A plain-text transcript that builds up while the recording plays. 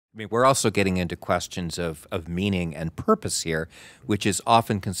I mean, we're also getting into questions of meaning and purpose here, which is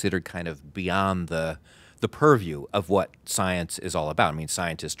often considered kind of beyond the purview of what science is all about. I mean,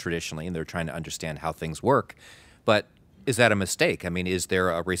 scientists traditionally, and they're trying to understand how things work, but is that a mistake? I mean, is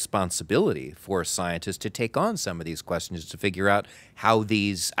there a responsibility for scientists to take on some of these questions to figure out how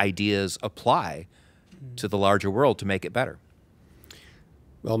these ideas apply to the larger world to make it better?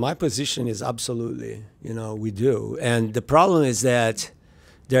 Well, my position is absolutely, we do. And the problem is that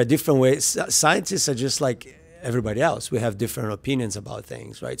there are different ways. Scientists are just like everybody else. We have different opinions about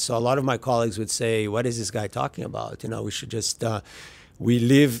things, right? So a lot of my colleagues would say, what is this guy talking about? We should just, we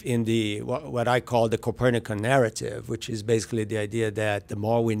live in the, what I call the Copernican Narrative, which is basically the idea that the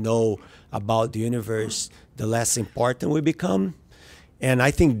more we know about the universe, the less important we become. And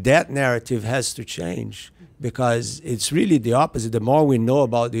I think that narrative has to change, because it's really the opposite. The more we know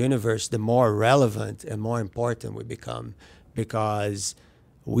about the universe, the more relevant and more important we become, because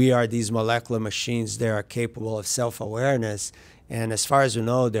we are these molecular machines that are capable of self-awareness. And as far as we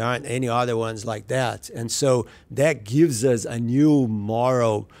know, there aren't any other ones like that. And so that gives us a new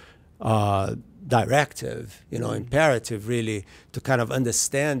moral directive, imperative really, to kind of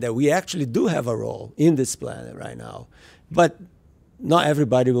understand that we actually do have a role in this planet right now. But not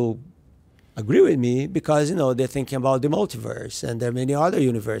everybody will agree with me, because they're thinking about the multiverse and there are many other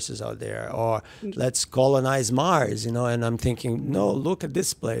universes out there, or let's colonize Mars, and I'm thinking, no, look at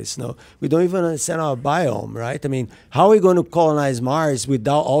this place. No, we don't even understand our biome, right? I mean, how are we going to colonize Mars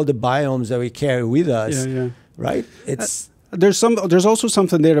without all the biomes that we carry with us? Right? It's there's also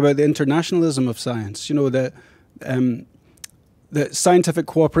something there about the internationalism of science, the scientific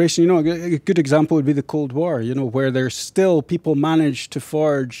cooperation. A good example would be the Cold War, where there's still people managed to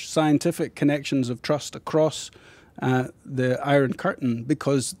forge scientific connections of trust across the Iron Curtain,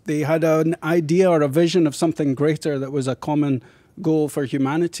 because they had an idea or a vision of something greater that was a common goal for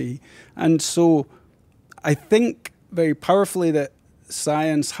humanity. And so I think very powerfully that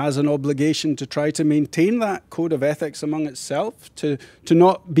science has an obligation to try to maintain that code of ethics among itself, to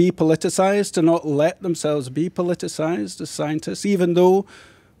not be politicized, to not let themselves be politicized as scientists, even though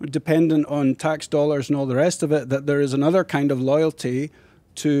we're dependent on tax dollars and all the rest of it, that there is another kind of loyalty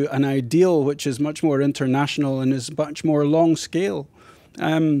to an ideal which is much more international and is much more long scale.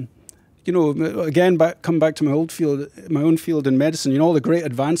 Again, come back to my own field in medicine. All the great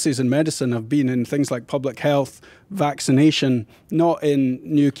advances in medicine have been in things like public health, vaccination, not in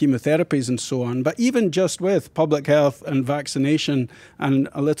new chemotherapies and so on, but even just with public health and vaccination and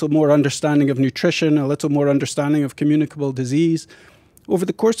a little more understanding of nutrition, a little more understanding of communicable disease. Over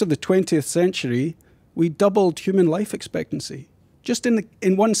the course of the 20th century, we doubled human life expectancy. Just in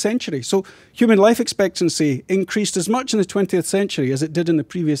 1 century. So human life expectancy increased as much in the 20th century as it did in the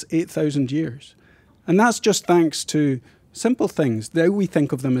previous 8,000 years. And that's just thanks to simple things. Now we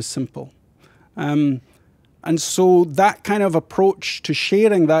think of them as simple. And so that kind of approach to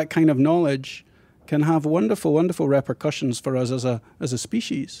sharing that kind of knowledge can have wonderful, wonderful repercussions for us as a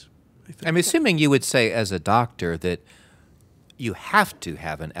species. I'm assuming you would say as a doctor that you have to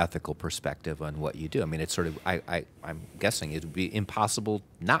have an ethical perspective on what you do. I mean, it's sort of, I'm guessing it would be impossible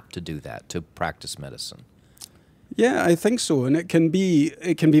not to do that, to practice medicine. Yeah, I think so. And it can be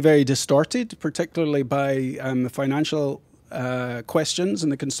very distorted, particularly by the financial questions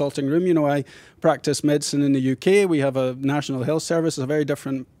in the consulting room. I practice medicine in the UK. We have a National Health Service. It's a very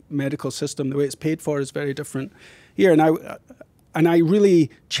different medical system. The way it's paid for is very different here. And I really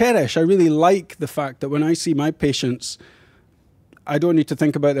like the fact that when I see my patients, I don't need to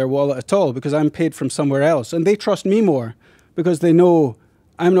think about their wallet at all, because I'm paid from somewhere else. And they trust me more because they know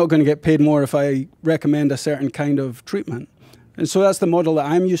I'm not going to get paid more if I recommend a certain kind of treatment. And so that's the model that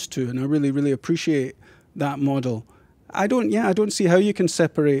I'm used to, and I really, really appreciate that model. I don't see how you can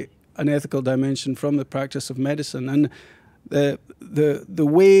separate an ethical dimension from the practice of medicine. And the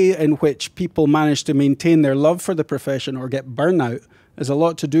way in which people manage to maintain their love for the profession or get burnout has a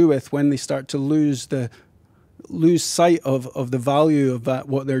lot to do with when they start to lose sight of the value of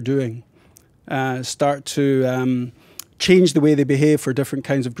what they're doing, start to change the way they behave for different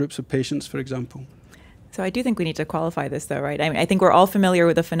kinds of groups of patients, for example. So I do think we need to qualify this, though, right? I mean, I think we're all familiar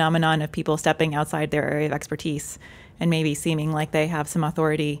with the phenomenon of people stepping outside their area of expertise and maybe seeming like they have some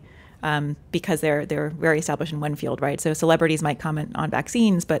authority because they're very established in one field, right? So celebrities might comment on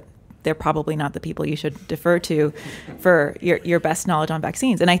vaccines, but they're probably not the people you should defer to for your best knowledge on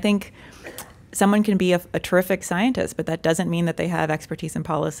vaccines. And I think someone can be a terrific scientist, but that doesn't mean that they have expertise in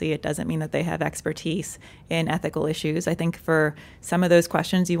policy. It doesn't mean that they have expertise in ethical issues. I think for some of those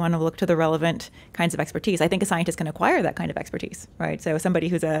questions, you want to look to the relevant kinds of expertise. I think a scientist can acquire that kind of expertise, right? So somebody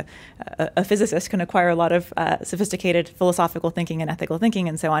who's a physicist can acquire a lot of sophisticated philosophical thinking and ethical thinking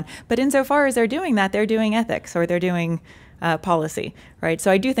and so on. But insofar as they're doing that, they're doing ethics or they're doing policy, right?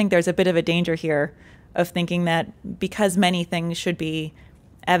 So I do think there's a bit of a danger here of thinking that because many things should be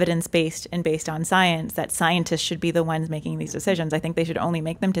evidence-based and based on science, that scientists should be the ones making these decisions. I think they should only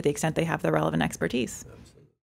make them to the extent they have the relevant expertise. Absolutely.